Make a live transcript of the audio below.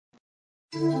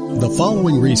The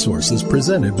following resource is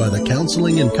presented by the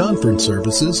Counseling and Conference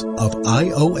Services of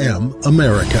IOM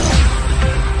America.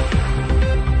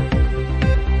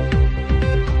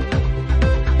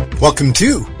 Welcome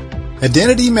to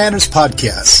Identity Matters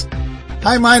Podcast.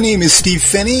 Hi, my name is Steve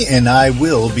Finney, and I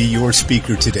will be your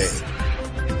speaker today.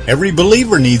 Every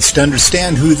believer needs to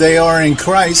understand who they are in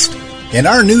Christ, and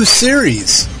our new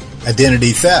series,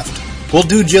 Identity Theft, will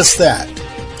do just that.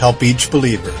 Help each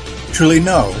believer truly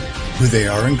know who they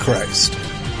are in Christ.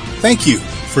 Thank you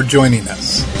for joining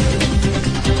us.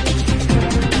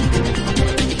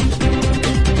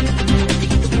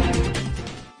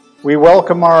 We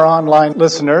welcome our online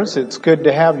listeners. It's good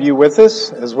to have you with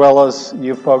us, as well as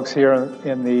you folks here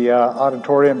in the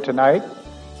auditorium tonight.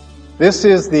 This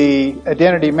is the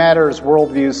Identity Matters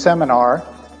Worldview seminar.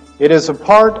 It is a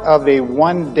part of a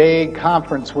one-day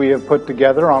conference we have put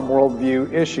together on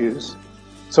worldview issues.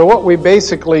 So what we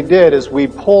basically did is we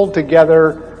pulled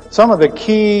together some of the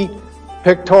key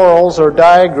pictorials or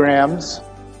diagrams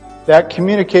that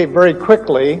communicate very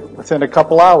quickly, within a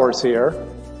couple hours here,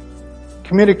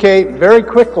 communicate very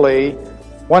quickly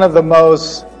one of the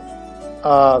most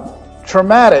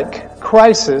traumatic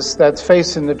crises that's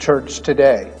facing the church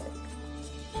today.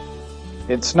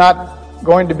 It's not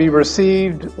going to be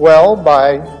received well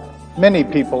by many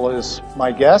people, is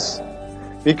my guess,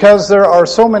 because there are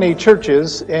so many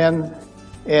churches and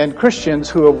Christians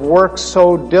who have worked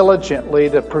so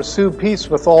diligently to pursue peace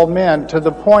with all men to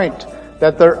the point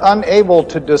that they're unable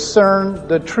to discern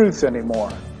the truth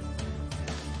anymore,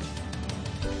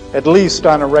 at least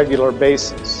on a regular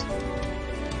basis.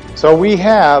 So we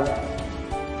have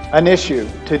an issue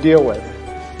to deal with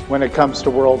when it comes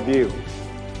to worldview.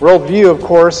 Worldview, of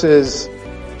course, is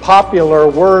a popular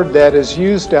word that is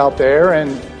used out there,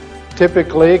 and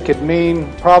typically it could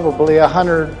mean probably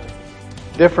 100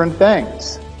 different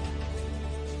things.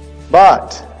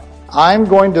 But I'm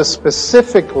going to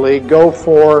specifically go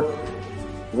for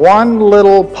one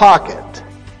little pocket,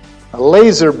 a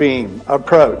laser beam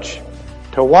approach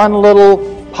to one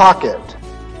little pocket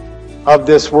of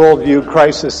this worldview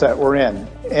crisis that we're in.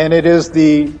 And it is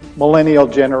the millennial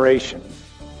generation.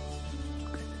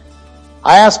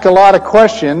 I ask a lot of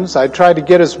questions. I try to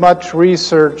get as much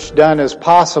research done as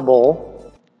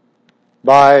possible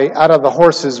out of the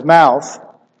horse's mouth,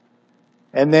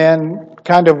 and then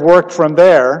kind of work from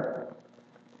there.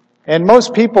 And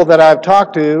most people that I've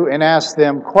talked to and asked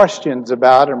them questions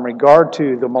about in regard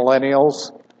to the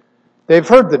millennials, they've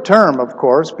heard the term, of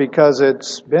course, because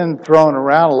it's been thrown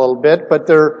around a little bit, but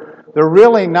they're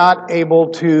really not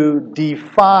able to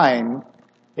define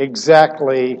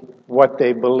exactly what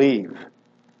they believe.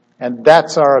 And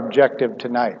that's our objective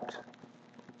tonight.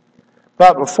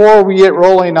 But before we get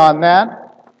rolling on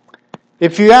that,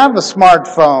 if you have a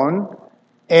smartphone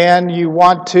and you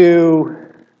want to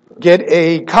get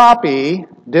a copy,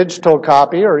 digital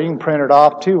copy, or you can print it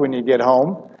off too when you get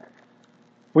home,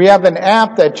 we have an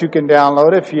app that you can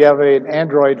download if you have an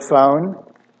Android phone,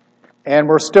 and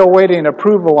we're still waiting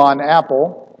approval on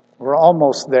Apple. We're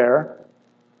almost there.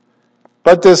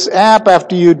 But this app,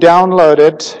 after you download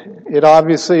it, it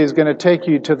obviously is going to take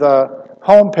you to the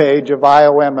homepage of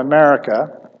IOM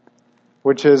America,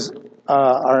 which is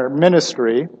our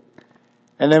ministry.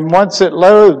 And then once it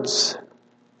loads,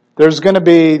 there's going to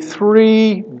be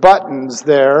 3 buttons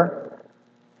there.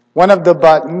 One of the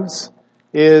buttons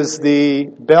is the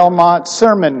Belmont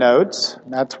Sermon Notes.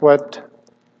 That's what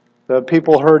the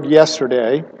people heard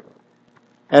yesterday.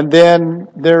 And then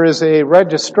there is a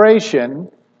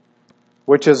registration,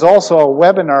 which is also a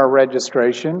webinar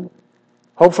registration.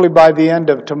 Hopefully by the end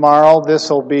of tomorrow, this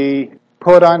will be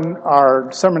put on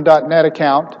our sermon.net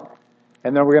account,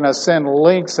 and then we're going to send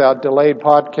links out, delayed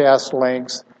podcast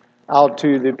links, out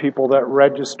to the people that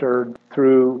registered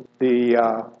through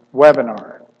the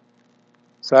webinar.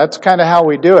 So that's kind of how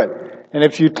we do it. And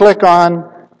if you click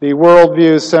on the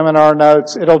Worldview seminar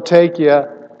notes, it'll take you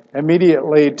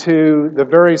immediately to the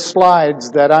very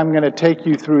slides that I'm going to take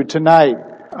you through tonight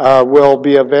will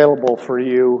be available for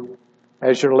you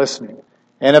as you're listening.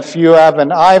 And if you have an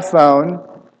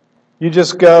iPhone, you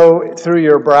just go through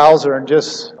your browser and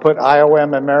just put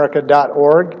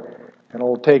iomamerica.org, and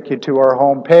it'll take you to our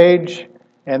homepage,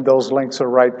 and those links are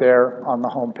right there on the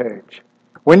homepage.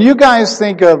 When you guys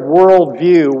think of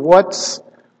worldview, what's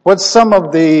some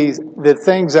of the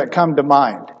things that come to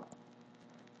mind?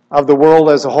 Of the world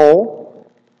as a whole?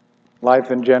 Life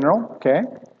in general, okay?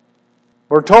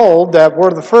 We're told that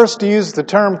we're the first to use the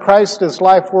term Christ as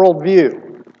life worldview.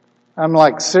 I'm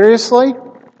like, seriously?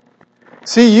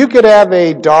 See, you could have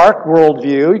a dark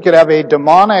worldview, you could have a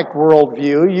demonic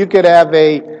worldview, you could have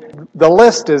the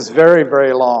list is very,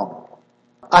 very long.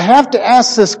 I have to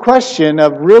ask this question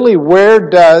of really where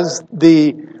does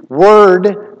the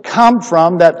word come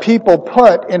from that people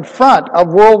put in front of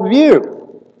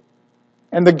worldview?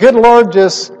 And the good Lord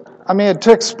it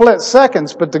took split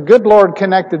seconds, but the good Lord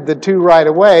connected the two right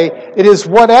away. It is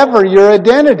whatever your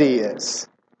identity is.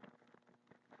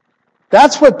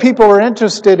 That's what people are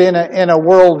interested in a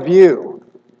worldview,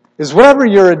 is whatever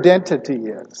your identity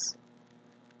is.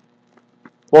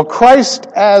 Well, Christ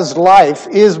as life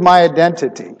is my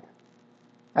identity,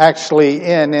 actually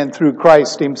in and through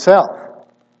Christ himself.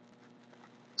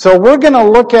 So we're going to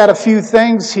look at a few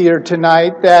things here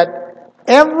tonight that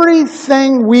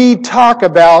everything we talk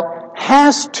about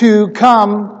has to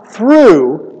come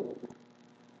through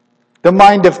the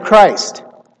mind of Christ.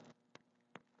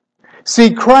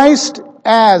 See, Christ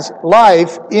as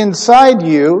life inside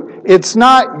you, it's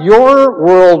not your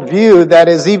worldview that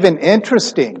is even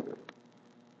interesting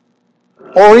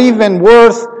or even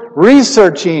worth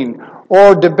researching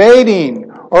or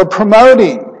debating or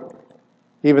promoting,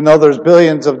 even though there's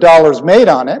billions of dollars made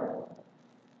on it.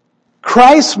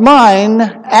 Christ's mind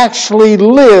actually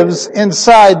lives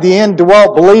inside the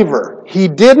indwelt believer. He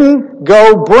didn't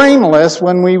go brainless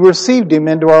when we received him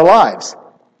into our lives.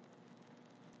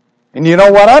 And you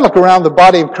know what? I look around the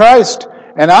body of Christ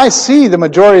and I see the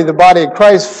majority of the body of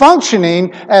Christ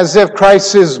functioning as if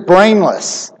Christ is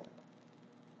brainless,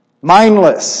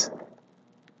 mindless.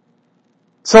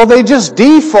 So they just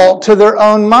default to their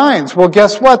own minds. Well,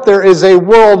 guess what? There is a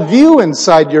worldview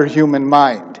inside your human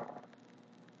mind.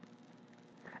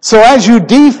 So as you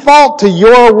default to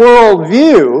your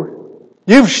worldview,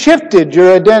 you've shifted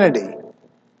your identity.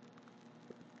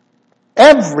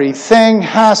 Everything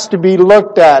has to be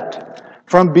looked at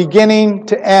from beginning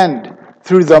to end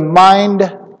through the mind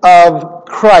of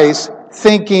Christ,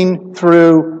 thinking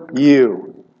through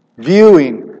you,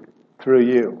 viewing through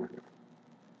you.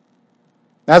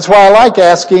 That's why I like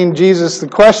asking Jesus the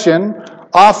question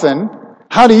often,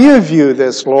 how do you view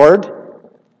this, Lord?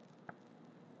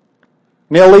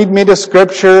 And he'll lead me to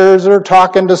scriptures or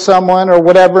talking to someone or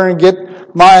whatever and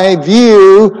get my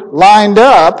view lined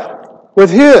up with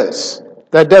his.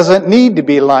 That doesn't need to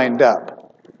be lined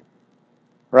up.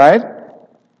 Right?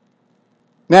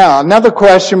 Now, another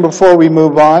question before we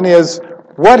move on is,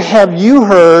 what have you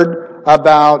heard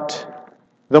about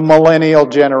the millennial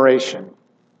generation?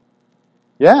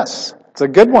 Yes, it's a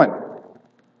good one.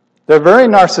 They're very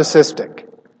narcissistic.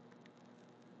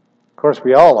 Of course,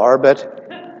 we all are, but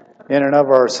in and of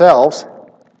ourselves.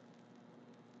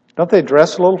 Don't they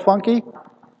dress a little funky?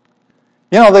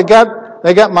 You know, they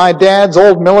got my dad's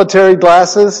old military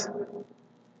glasses,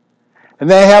 and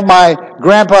they have my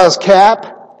grandpa's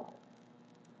cap,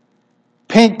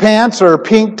 pink pants or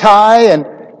pink tie, and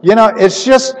it's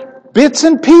just bits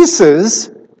and pieces.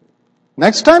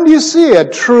 Next time you see a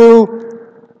true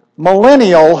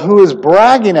millennial who is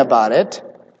bragging about it,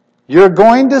 you're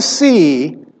going to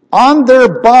see on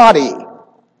their body,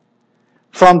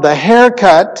 from the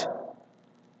haircut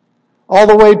all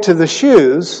the way to the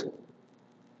shoes,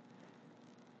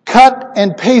 cut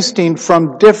and pasting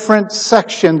from different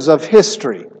sections of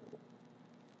history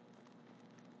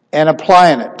and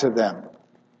applying it to them.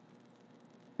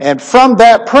 And from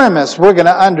that premise, we're going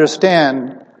to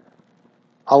understand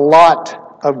a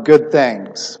lot of good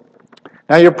things.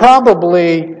 Now, you're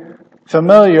probably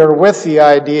familiar with the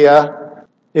idea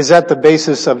is at the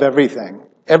basis of everything.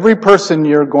 Every person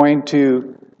you're going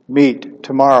to meet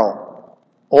tomorrow,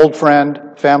 old friend,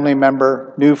 family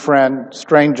member, new friend,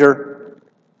 stranger,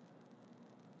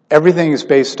 everything is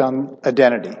based on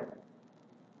identity.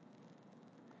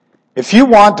 If you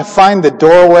want to find the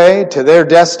doorway to their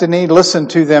destiny, listen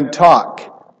to them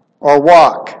talk or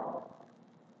walk.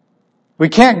 We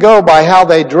can't go by how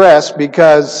they dress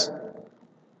because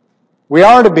we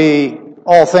are to be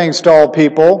all things to all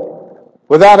people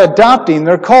without adopting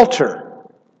their culture.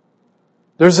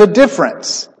 There's a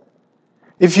difference.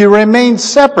 If you remain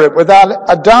separate without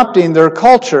adopting their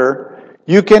culture,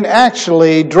 you can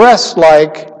actually dress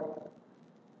like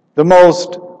the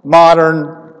most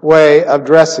modern way of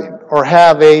dressing, or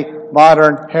have a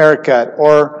modern haircut,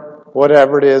 or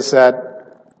whatever it is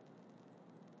that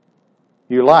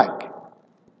you like.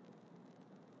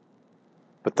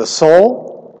 But the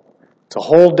soul, it's a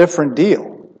whole different deal.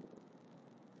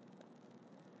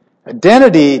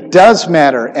 Identity does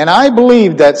matter, and I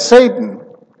believe that Satan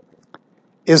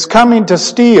is coming to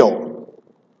steal.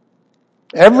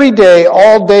 Every day,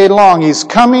 all day long, he's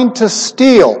coming to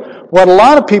steal what a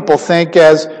lot of people think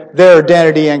as their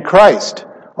identity in Christ.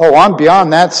 Oh, I'm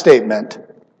beyond that statement.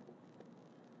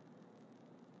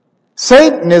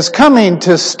 Satan is coming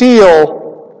to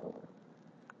steal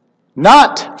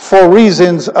not for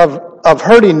reasons of of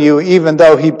hurting you, even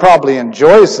though he probably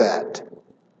enjoys that.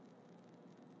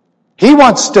 He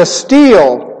wants to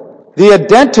steal the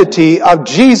identity of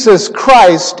Jesus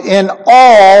Christ in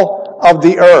all of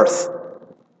the earth.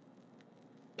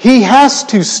 He has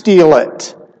to steal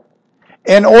it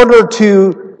in order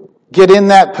to get in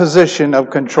that position of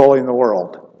controlling the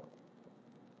world.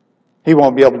 He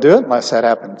won't be able to do it unless that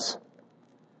happens.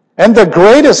 And the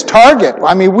greatest target,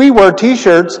 we wear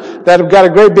t-shirts that have got a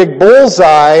great big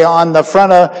bullseye on the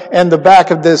front and the back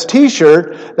of this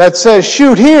t-shirt that says,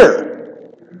 "Shoot here."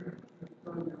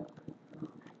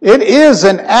 It is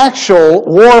an actual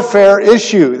warfare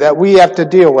issue that we have to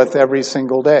deal with every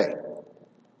single day.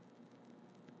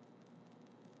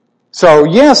 So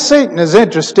yes, Satan is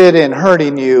interested in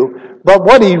hurting you, but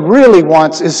what he really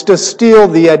wants is to steal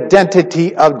the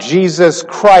identity of Jesus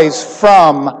Christ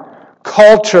from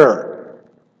culture,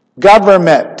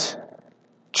 government,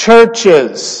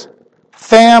 churches,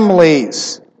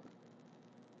 families,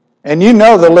 and you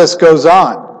know the list goes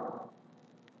on.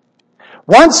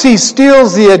 Once he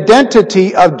steals the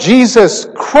identity of Jesus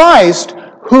Christ,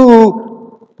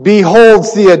 who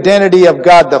beholds the identity of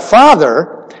God the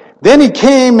Father, then he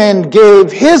came and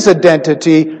gave his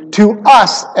identity to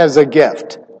us as a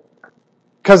gift.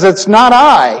 Because it's not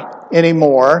I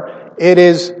anymore, it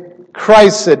is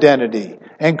Christ's identity.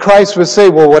 And Christ would say,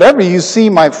 well, whatever you see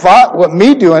what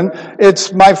me doing,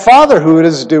 it's my Father who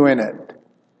is doing it.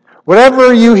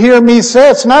 Whatever you hear me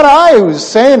say, it's not I who's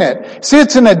saying it. See,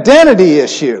 it's an identity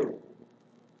issue.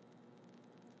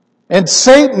 And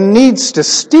Satan needs to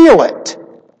steal it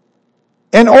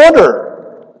in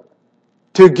order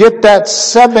to get that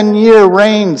 7-year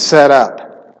reign set up.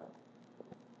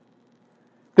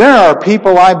 There are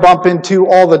people I bump into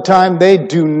all the time, they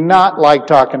do not like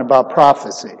talking about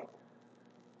prophecy.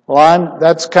 Well,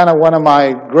 that's kind of one of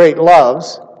my great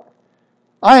loves.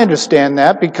 I understand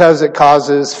that because it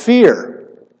causes fear,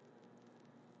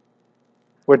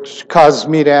 which causes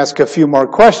me to ask a few more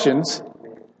questions.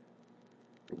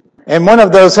 And one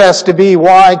of those has to be,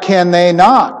 why can they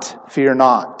not fear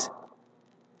not?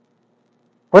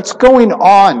 What's going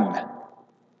on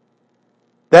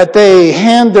that they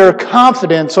hand their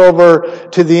confidence over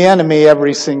to the enemy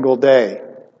every single day?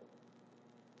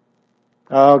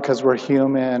 Oh, because we're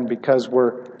human,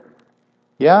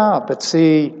 yeah, but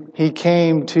see, he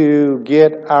came to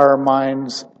get our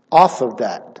minds off of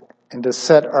that and to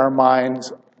set our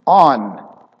minds on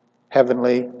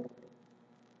heavenly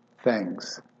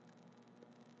things.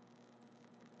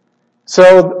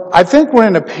 So I think we're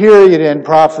in a period in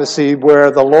prophecy where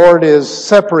the Lord is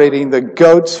separating the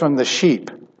goats from the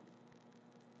sheep.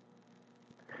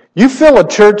 You fill a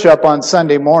church up on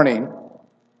Sunday morning,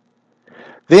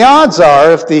 the odds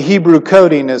are, if the Hebrew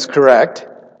coding is correct,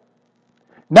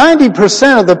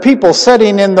 90% of the people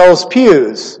sitting in those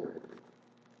pews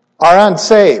are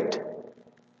unsaved.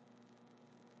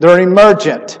 They're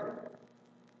emergent.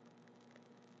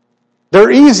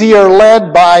 They're easier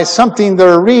led by something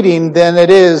they're reading than it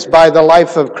is by the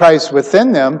life of Christ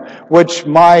within them, which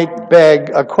might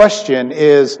beg a question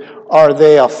is, are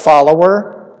they a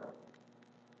follower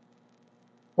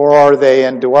or are they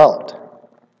indwelt?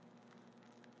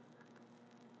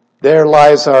 There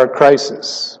lies our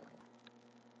crisis.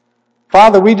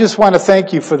 Father, we just want to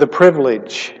thank you for the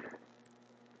privilege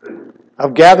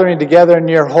of gathering together in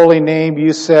your holy name.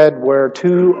 You said where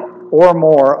 2 or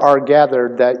more are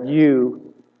gathered, that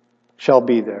you shall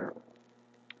be there,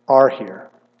 are here,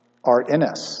 are in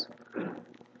us.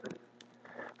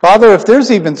 Father, if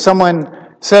there's even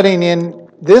someone sitting in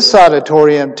this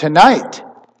auditorium tonight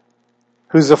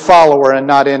who's a follower and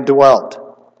not indwelt,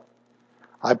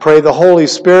 I pray the Holy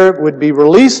Spirit would be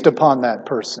released upon that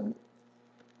person.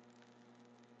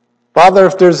 Father,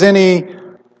 if there's any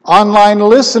online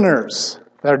listeners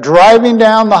that are driving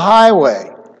down the highway,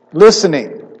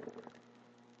 listening,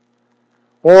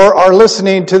 or are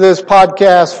listening to this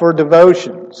podcast for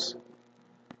devotions,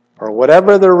 or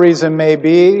whatever the reason may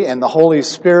be, and the Holy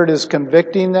Spirit is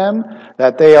convicting them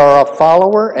that they are a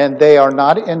follower and they are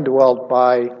not indwelt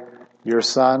by your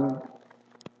Son,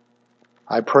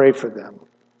 I pray for them.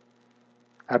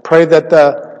 I pray that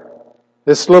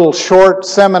this little short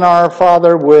seminar,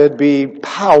 Father, would be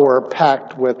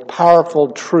power-packed with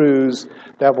powerful truths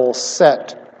that will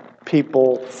set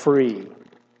people free.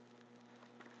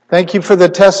 Thank you for the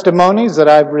testimonies that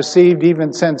I've received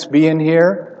even since being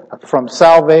here, from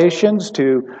salvations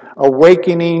to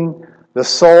awakening the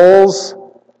souls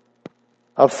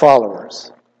of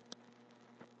followers.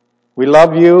 We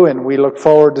love you and we look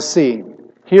forward to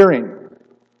hearing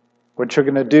what you're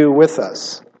going to do with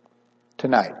us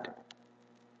tonight.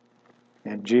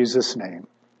 In Jesus' name,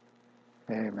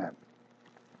 amen.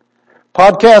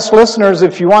 Podcast listeners,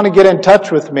 if you want to get in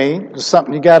touch with me, there's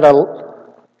something you got to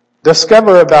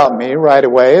discover about me right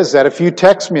away, is that if you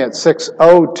text me at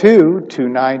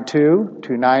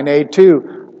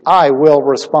 602-292-2982, I will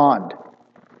respond.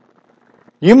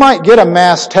 You might get a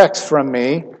mass text from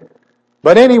me,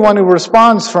 but anyone who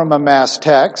responds from a mass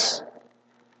text,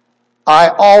 I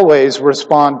always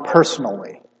respond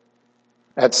personally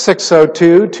at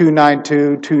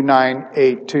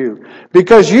 602-292-2982.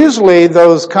 Because usually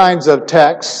those kinds of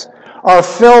texts are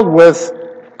filled with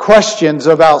questions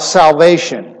about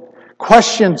salvation,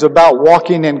 questions about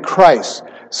walking in Christ,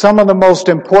 some of the most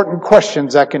important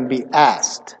questions that can be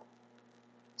asked.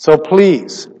 So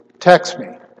please, text me.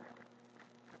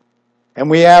 And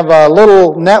we have a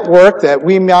little network that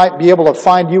we might be able to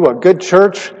find you a good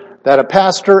church that a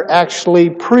pastor actually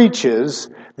preaches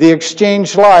the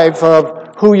exchange life of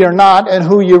who you're not and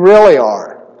who you really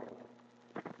are.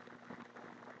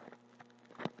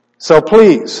 So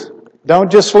please, don't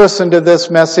just listen to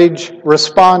this message,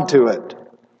 respond to it.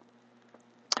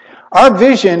 Our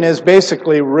vision is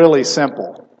basically really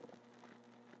simple.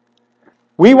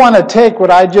 We want to take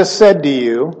what I just said to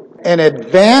you and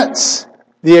advance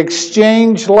the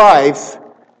exchange life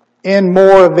in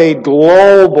more of a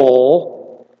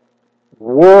global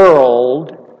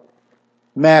world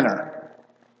manner.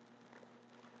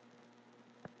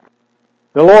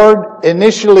 The Lord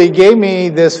initially gave me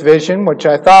this vision, which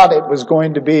I thought it was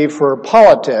going to be for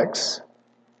politics.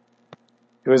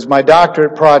 It was my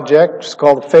doctorate project. It's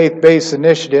called the Faith-Based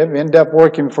Initiative. Ended up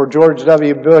working for George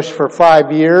W. Bush for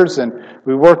 5 years, and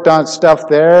we worked on stuff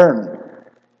there, and,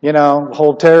 the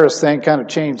whole terrorist thing kind of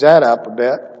changed that up a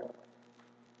bit.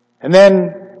 And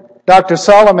then Dr.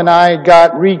 Solomon and I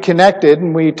got reconnected,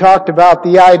 and we talked about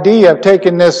the idea of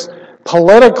taking this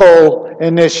political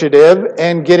initiative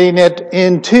and getting it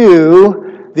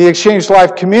into the Exchange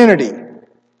Life community.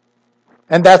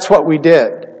 And that's what we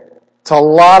did. It's a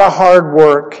lot of hard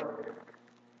work.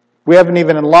 We haven't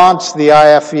even launched the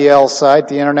IFEL site,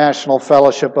 the International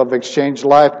Fellowship of Exchange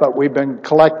Life, but we've been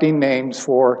collecting names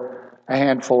for a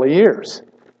handful of years.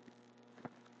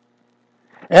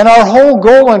 And our whole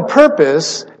goal and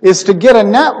purpose is to get a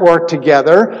network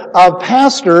together of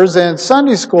pastors and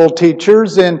Sunday school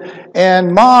teachers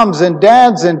and moms and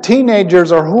dads and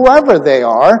teenagers or whoever they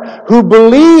are who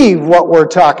believe what we're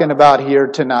talking about here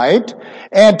tonight,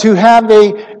 and to have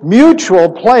a mutual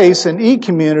place in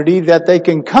e-community that they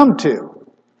can come to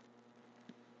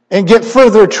and get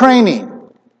further training.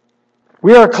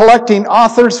 We are collecting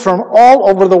authors from all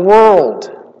over the world.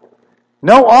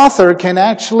 No author can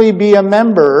actually be a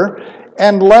member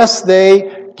unless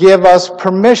they give us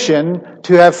permission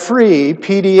to have free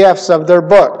PDFs of their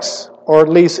books, or at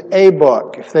least a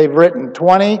book. If they've written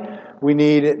 20, we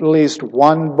need at least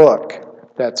one book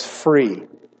that's free.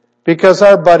 Because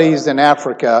our buddies in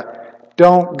Africa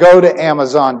don't go to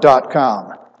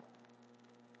Amazon.com.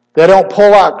 They don't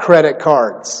pull out credit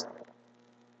cards.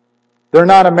 They're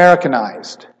not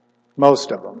Americanized,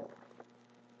 most of them.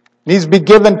 It needs to be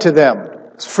given to them.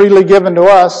 It's freely given to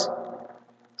us,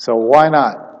 so why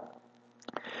not?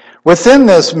 Within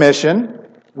this mission,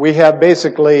 we have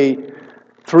basically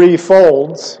 3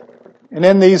 folds. And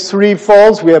in these 3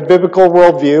 folds, we have biblical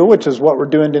worldview, which is what we're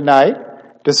doing tonight,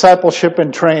 discipleship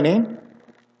and training,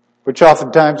 which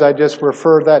oftentimes I just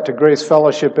refer that to Grace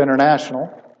Fellowship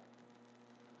International.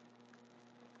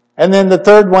 And then the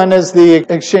third one is the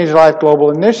Exchange Life Global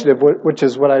Initiative, which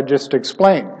is what I just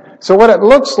explained. So what it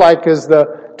looks like is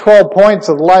the 12 points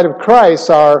of the light of Christ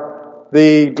are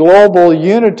the global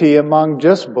unity among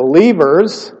just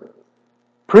believers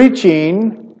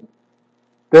preaching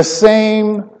the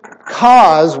same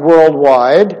cause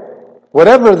worldwide.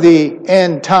 Whatever the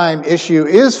end time issue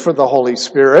is for the Holy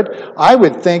Spirit, I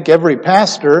would think every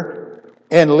pastor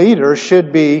and leader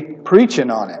should be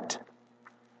preaching on it.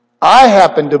 I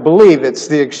happen to believe it's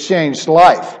the exchanged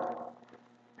life.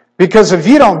 Because if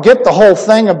you don't get the whole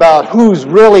thing about who's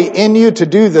really in you to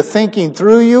do the thinking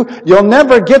through you, you'll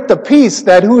never get the peace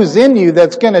that who's in you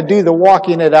that's going to do the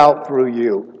walking it out through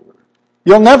you.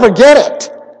 You'll never get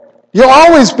it. You'll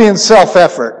always be in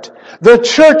self-effort. The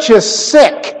church is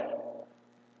sick.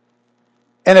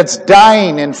 And it's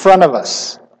dying in front of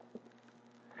us.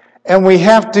 And we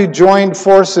have to join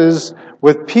forces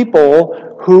with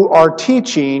people who are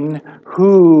teaching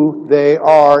who they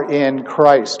are in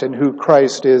Christ and who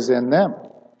Christ is in them.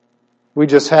 We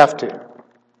just have to.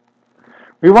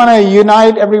 We want to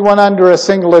unite everyone under a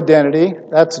single identity.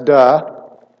 That's duh.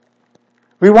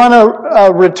 We want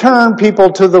to return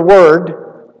people to the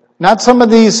Word, not some of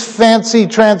these fancy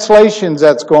translations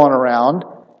that's going around.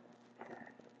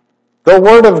 The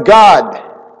Word of God,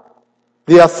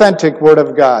 the authentic Word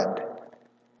of God.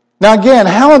 Now again,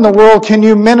 how in the world can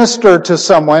you minister to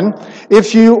someone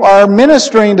if you are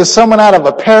ministering to someone out of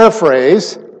a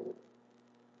paraphrase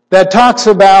that talks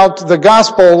about the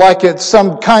gospel like it's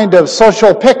some kind of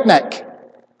social picnic?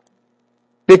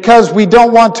 Because we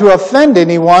don't want to offend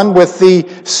anyone with the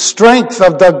strength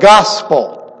of the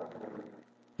gospel.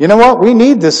 You know what? We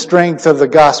need the strength of the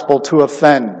gospel to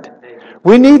offend.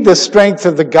 We need the strength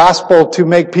of the gospel to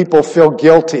make people feel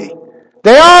guilty.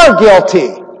 They are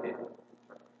guilty.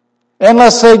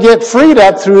 Unless they get freed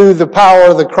up through the power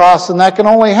of the cross, and that can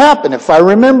only happen, if I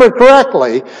remember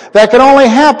correctly, that can only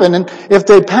happen if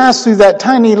they pass through that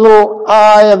tiny little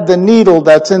eye of the needle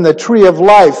that's in the tree of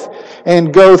life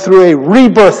and go through a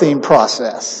rebirthing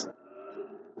process.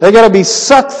 They got to be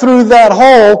sucked through that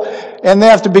hole, and they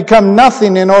have to become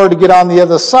nothing in order to get on the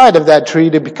other side of that tree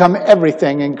to become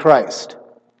everything in Christ.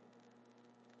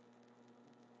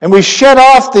 And we shed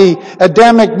off the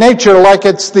Adamic nature like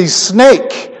it's the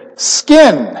snake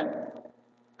skin.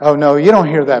 Oh no, you don't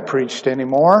hear that preached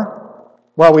anymore.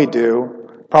 Well, we do.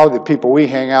 Probably the people we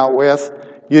hang out with.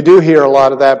 You do hear a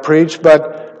lot of that preached,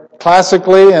 but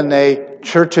classically in a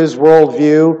church's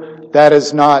worldview, that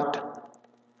is not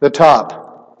the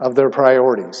top of their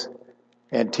priorities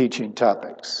and teaching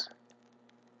topics.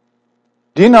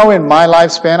 Do you know in my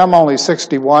lifespan, I'm only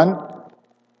 61,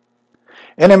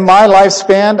 and in my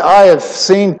lifespan I have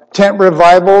seen tent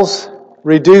revivals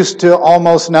reduced to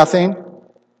almost nothing.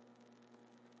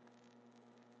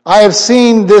 I have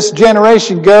seen this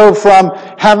generation go from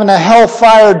having a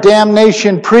hellfire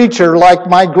damnation preacher like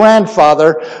my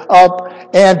grandfather up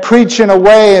and preaching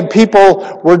away, and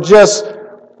people were just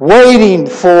waiting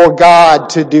for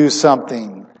God to do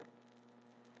something.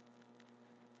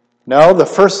 No, the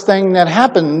first thing that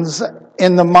happens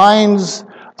in the minds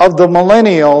of the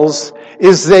millennials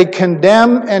is they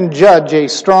condemn and judge a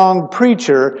strong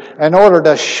preacher in order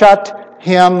to shut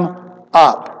him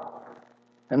up.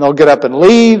 And they'll get up and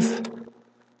leave.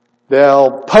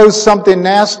 They'll post something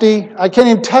nasty. I can't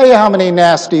even tell you how many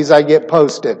nasties I get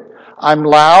posted. I'm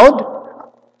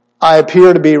loud. I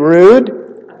appear to be rude.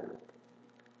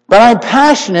 But I'm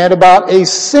passionate about a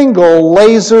single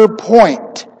laser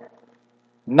point.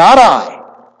 Not I,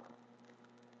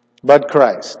 but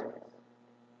Christ.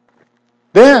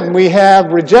 Then we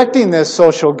have rejecting this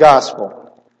social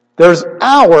gospel. There's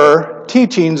our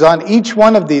teachings on each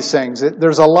one of these things.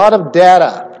 There's a lot of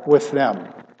data with them.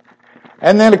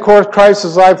 And then, of course,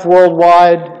 Crisis Life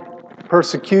Worldwide,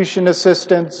 persecution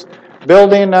assistance,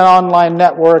 building an online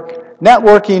network,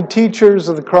 networking teachers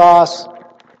of the cross,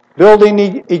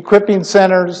 building equipping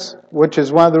centers, which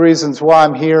is one of the reasons why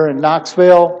I'm here in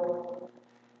Knoxville,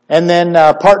 and then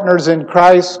partners in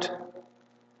Christ.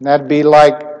 And that'd be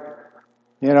like,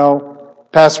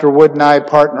 Pastor Wood and I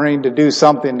partnering to do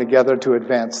something together to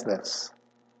advance this.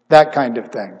 That kind of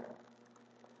thing.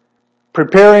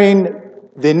 Preparing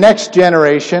the next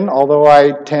generation, although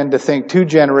I tend to think 2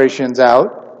 generations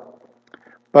out,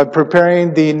 but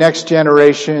preparing the next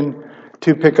generation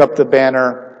to pick up the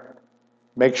banner,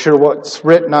 make sure what's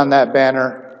written on that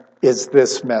banner is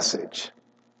this message.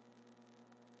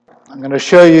 I'm going to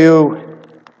show you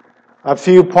a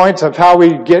few points of how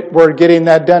we're getting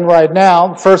that done right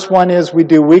now. First one is we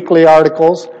do weekly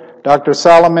articles. Dr.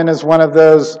 Solomon is one of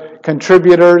those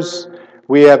contributors.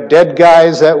 We have dead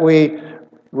guys that we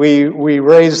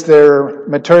raise their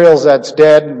materials that's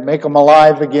dead and make them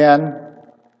alive again.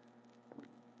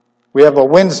 We have a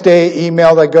Wednesday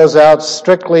email that goes out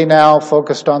strictly now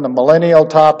focused on the millennial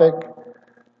topic.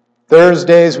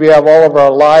 Thursdays we have all of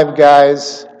our live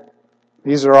guys.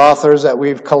 These are authors that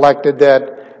we've collected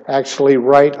that actually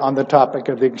write on the topic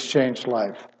of the exchanged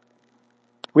life.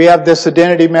 We have this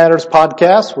Identity Matters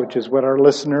podcast, which is what our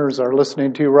listeners are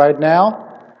listening to right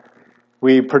now.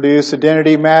 We produce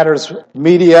Identity Matters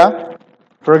media.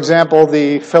 For example,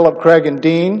 the Philip, Craig, and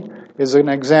Dean is an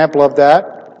example of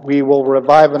that. We will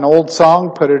revive an old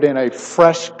song, put it in a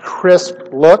fresh, crisp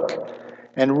look,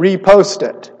 and repost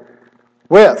it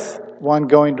with one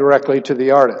going directly to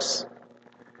the artist.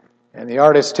 And the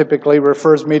artist typically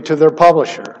refers me to their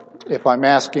publisher if I'm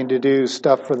asking to do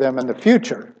stuff for them in the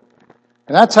future.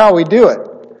 And that's how we do it.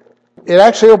 It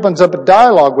actually opens up a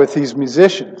dialogue with these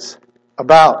musicians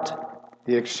about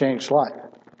the exchanged life.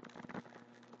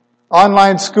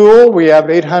 Online school, we have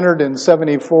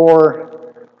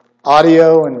 874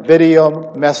 audio and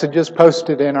video messages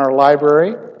posted in our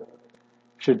library. You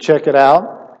should check it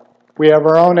out. We have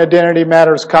our own Identity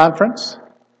Matters conference.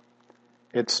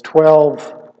 It's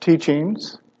 12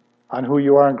 teachings on who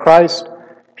you are in Christ,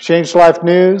 Exchange Life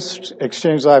News,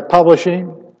 Exchange Life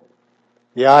Publishing,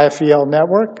 the IFEL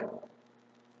Network,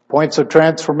 Points of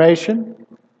Transformation,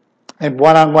 and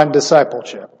one-on-one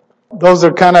discipleship. those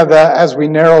are kind of as we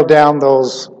narrow down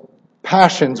those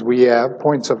passions we have,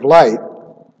 points of light,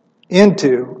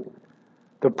 into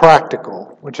the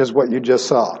practical, which is what you just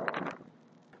saw.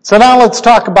 So now let's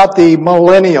talk about the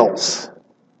millennials.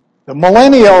 The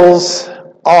millennials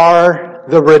are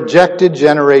the rejected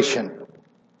generation.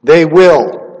 They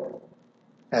will,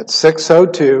 at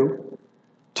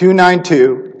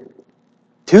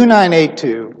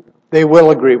 602-292-2982, they will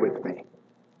agree with me.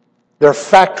 They're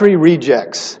factory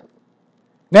rejects.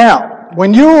 Now,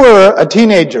 when you were a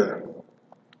teenager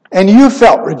and you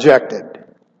felt rejected,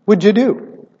 what'd you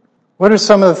do? What are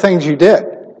some of the things you did?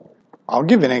 I'll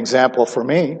give you an example for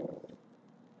me.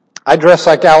 I dressed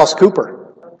like Alice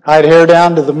Cooper. I had hair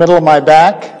down to the middle of my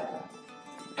back,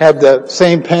 had the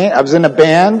same paint. I was in a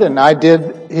band, and I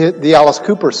did the Alice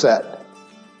Cooper set,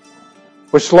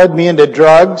 which led me into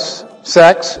drugs,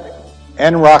 sex,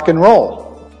 and rock and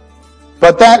roll.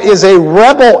 But that is a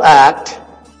rebel act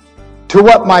to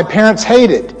what my parents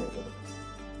hated.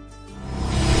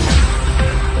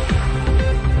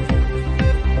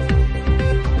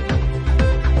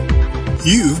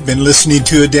 You've been listening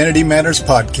to Identity Matters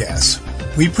Podcast.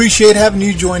 We appreciate having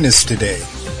you join us today.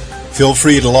 Feel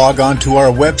free to log on to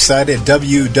our website at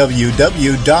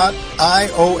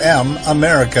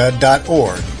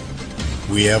www.iomamerica.org.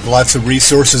 We have lots of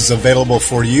resources available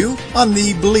for you on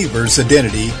the believer's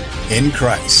identity in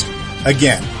Christ.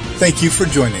 Again, thank you for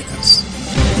joining us.